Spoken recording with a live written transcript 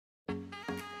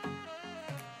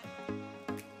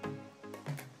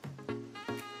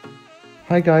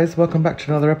Hi guys, welcome back to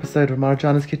another episode of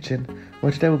Marjana's Kitchen,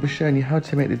 where today we'll be showing you how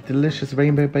to make these delicious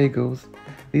rainbow bagels.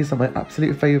 These are my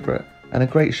absolute favourite and a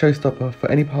great showstopper for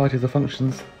any parties or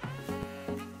functions.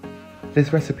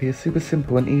 This recipe is super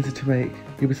simple and easy to make.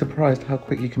 You'll be surprised how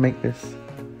quick you can make this.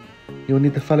 You will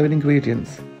need the following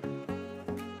ingredients: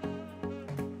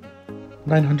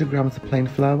 900 grams of plain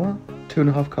flour,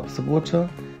 2.5 cups of water,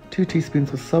 2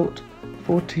 teaspoons of salt,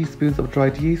 4 teaspoons of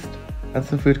dried yeast and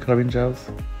some food colouring gels.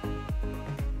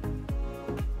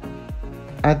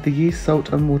 Add the yeast,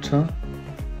 salt and water.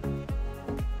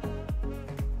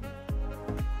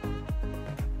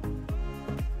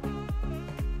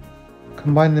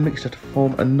 Combine the mixture to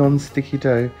form a non-sticky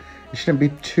dough. It shouldn't be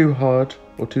too hard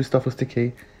or too stuffed or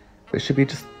sticky, but it should be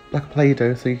just like a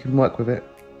play-doh so you can work with it.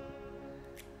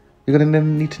 You're going to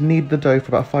then need to knead the dough for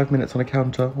about 5 minutes on a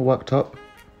counter or worktop,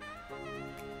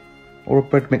 or a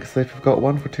bread mixer if you've got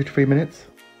one, for 2 to 3 minutes.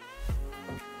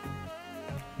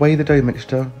 Weigh the dough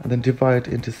mixture and then divide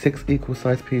into 6 equal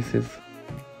sized pieces.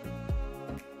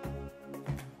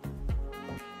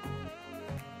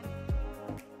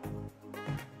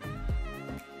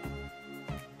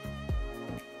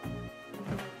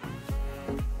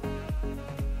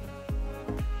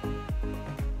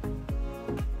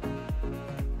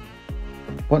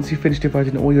 Once you've finished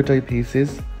dividing all your dough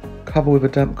pieces, cover with a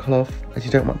damp cloth as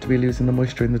you don't want to be losing the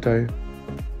moisture in the dough.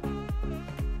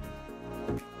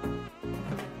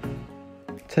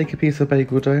 Take a piece of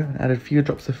bagel dough and add a few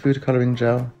drops of food colouring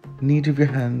gel. Knead with your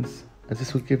hands, as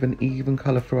this will give an even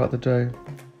colour throughout the dough.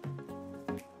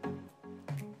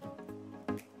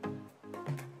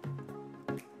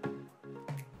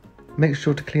 Make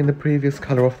sure to clean the previous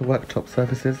colour off the worktop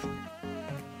surfaces.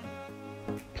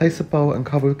 Place a bowl and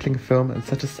cover with cling film and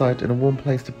set aside in a warm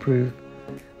place to prove.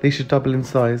 These should double in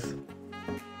size.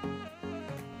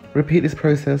 Repeat this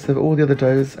process with all the other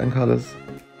doughs and colours.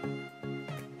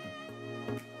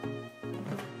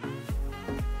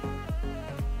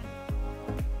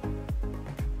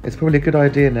 It's probably a good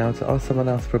idea now to ask someone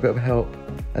else for a bit of help,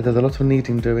 as there's a lot of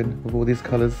kneading doing with all these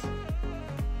colours.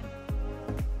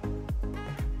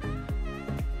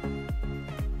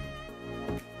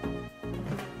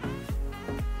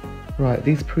 Right,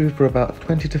 these prove for about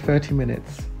 20 to 30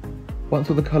 minutes. Once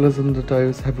all the colours on the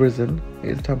doughs have risen, it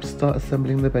is time to start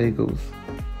assembling the bagels.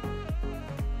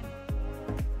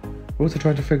 We're also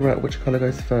trying to figure out which colour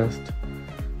goes first.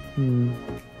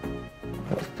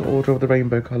 What's the order of the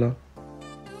rainbow colour?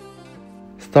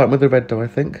 Starting with the red dough, I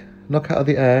think. Knock out of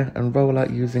the air and roll out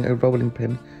using a rolling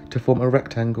pin to form a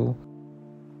rectangle.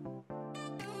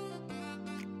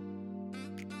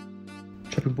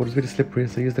 Chopping board is really slippery,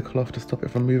 so use the cloth to stop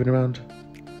it from moving around.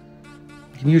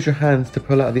 You can use your hands to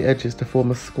pull out the edges to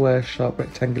form a square, sharp,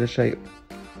 rectangular shape.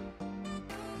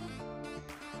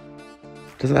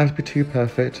 Doesn't have to be too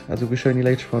perfect, as we'll be showing you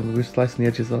later on when we're slicing the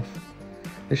edges off.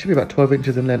 They should be about 12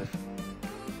 inches in length.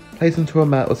 Place onto a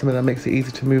mat or something that makes it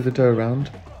easy to move the dough around,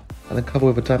 and then cover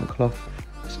with a damp cloth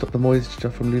to stop the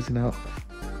moisture from losing out.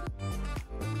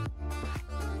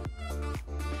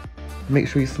 Make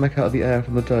sure you smack out the air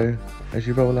from the dough as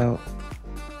you roll out.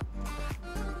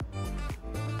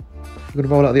 We're going to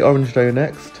roll out the orange dough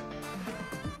next,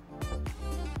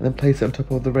 and then place it on top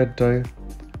of the red dough.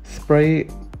 Spray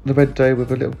the red dough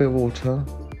with a little bit of water,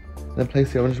 and then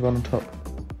place the orange one on top.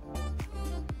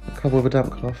 Cover with a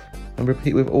damp cloth, and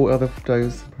repeat with all other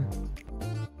doughs.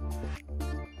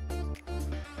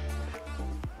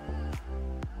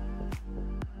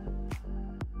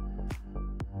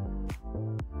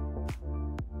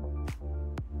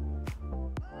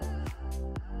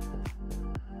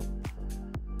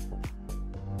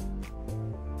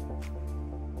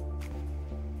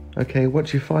 Okay,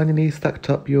 once you finally stacked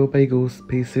up your bagels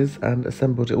pieces and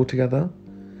assembled it all together,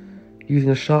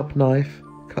 using a sharp knife,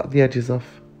 cut the edges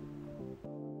off.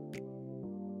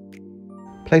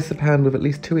 Place the pan with at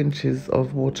least 2 inches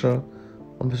of water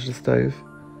on the stove.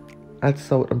 Add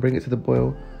salt and bring it to the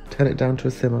boil. Turn it down to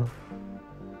a simmer.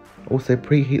 Also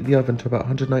preheat the oven to about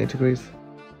 190 degrees.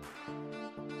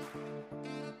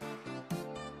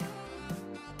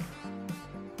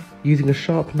 Using a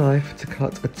sharp knife to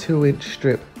cut a 2-inch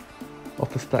strip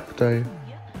off the stacked dough.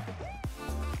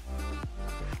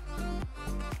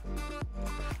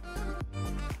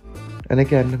 And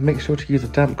again, make sure to use a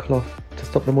damp cloth to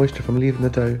stop the moisture from leaving the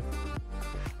dough.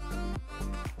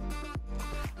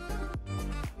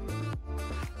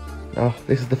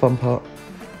 This is the fun part.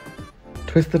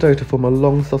 Twist the dough to form a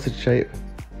long sausage shape.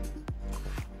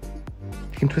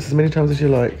 You can twist as many times as you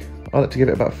like. I like to give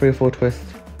it about 3 or 4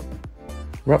 twists.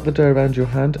 Wrap the dough around your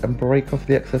hand and break off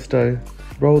the excess dough.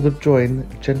 Roll the join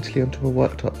gently onto a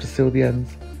worktop to seal the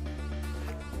ends.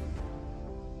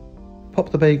 Pop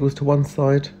the bagels to one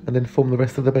side and then form the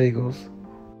rest of the bagels.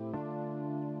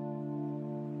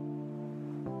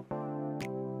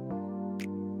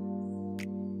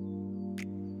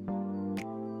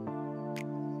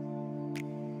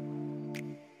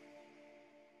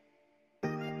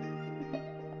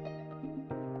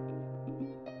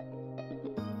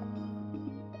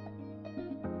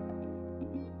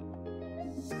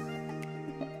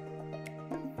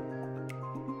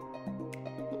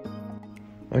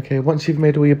 Okay, once you've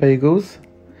made all your bagels,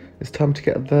 it's time to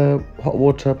get the hot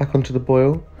water back onto the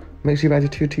boil. Make sure you've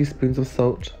added 2 teaspoons of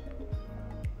salt.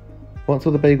 Once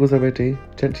all the bagels are ready,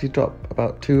 gently drop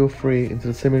about 2 or 3 into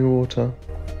the simmering water.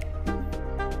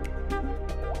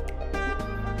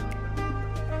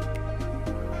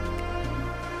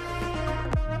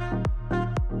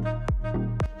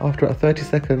 After about 30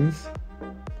 seconds,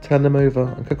 turn them over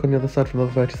and cook on the other side for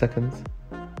another 30 seconds.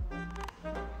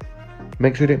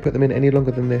 Make sure you don't put them in any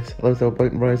longer than this, otherwise they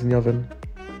won't rise in the oven.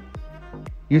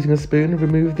 Using a spoon,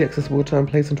 remove the excess water and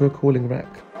place onto a cooling rack.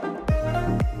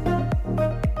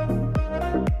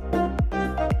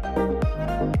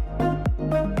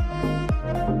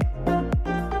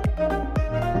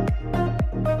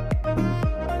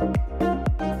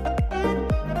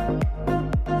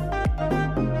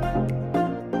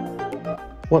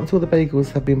 Once all the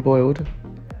bagels have been boiled,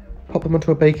 pop them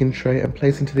onto a baking tray and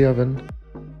place into the oven.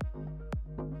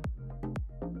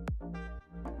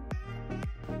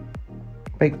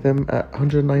 Bake them at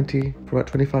 190 for about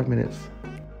 25 minutes.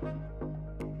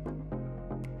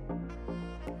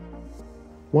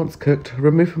 Once cooked,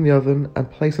 remove from the oven and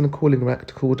place in a cooling rack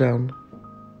to cool down.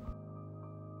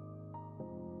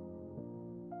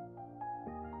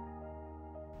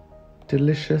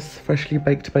 Delicious, freshly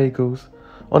baked bagels.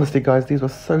 Honestly guys, these were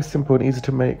so simple and easy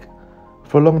to make.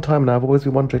 For a long time now, I've always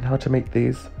been wondering how to make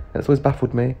these, and it's always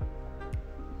baffled me.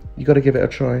 You gotta give it a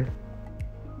try.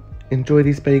 Enjoy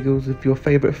these bagels with your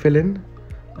favourite filling.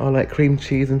 I like cream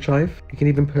cheese and chive. You can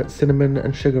even put cinnamon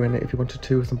and sugar in it if you wanted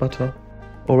to, with some butter,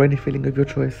 or any filling of your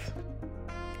choice.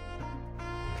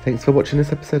 Thanks for watching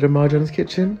this episode of Marjana's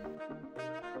Kitchen.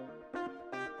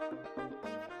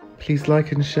 Please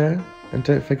like and share, and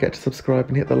don't forget to subscribe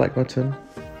and hit the like button.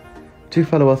 Do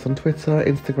follow us on Twitter,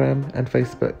 Instagram and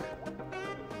Facebook.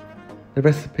 The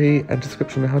recipe and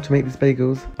description on how to make these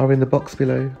bagels are in the box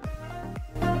below.